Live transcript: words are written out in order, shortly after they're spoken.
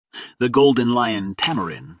The golden lion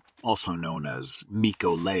tamarin, also known as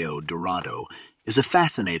Mico dorado, is a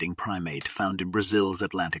fascinating primate found in Brazil's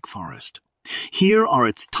Atlantic forest. Here are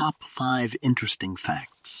its top 5 interesting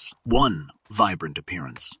facts. 1. Vibrant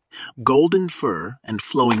appearance. Golden fur and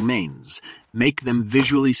flowing manes make them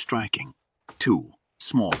visually striking. 2.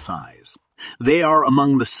 Small size. They are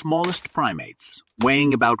among the smallest primates,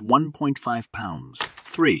 weighing about 1.5 pounds.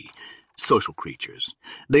 3. Social creatures.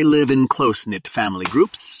 They live in close-knit family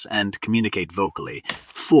groups and communicate vocally.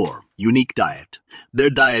 4. Unique diet.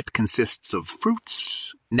 Their diet consists of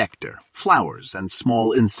fruits, nectar, flowers, and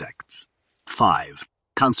small insects. 5.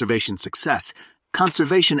 Conservation success.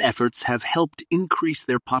 Conservation efforts have helped increase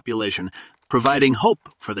their population, providing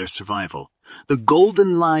hope for their survival. The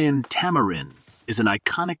golden lion tamarin is an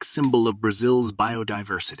iconic symbol of Brazil's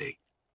biodiversity.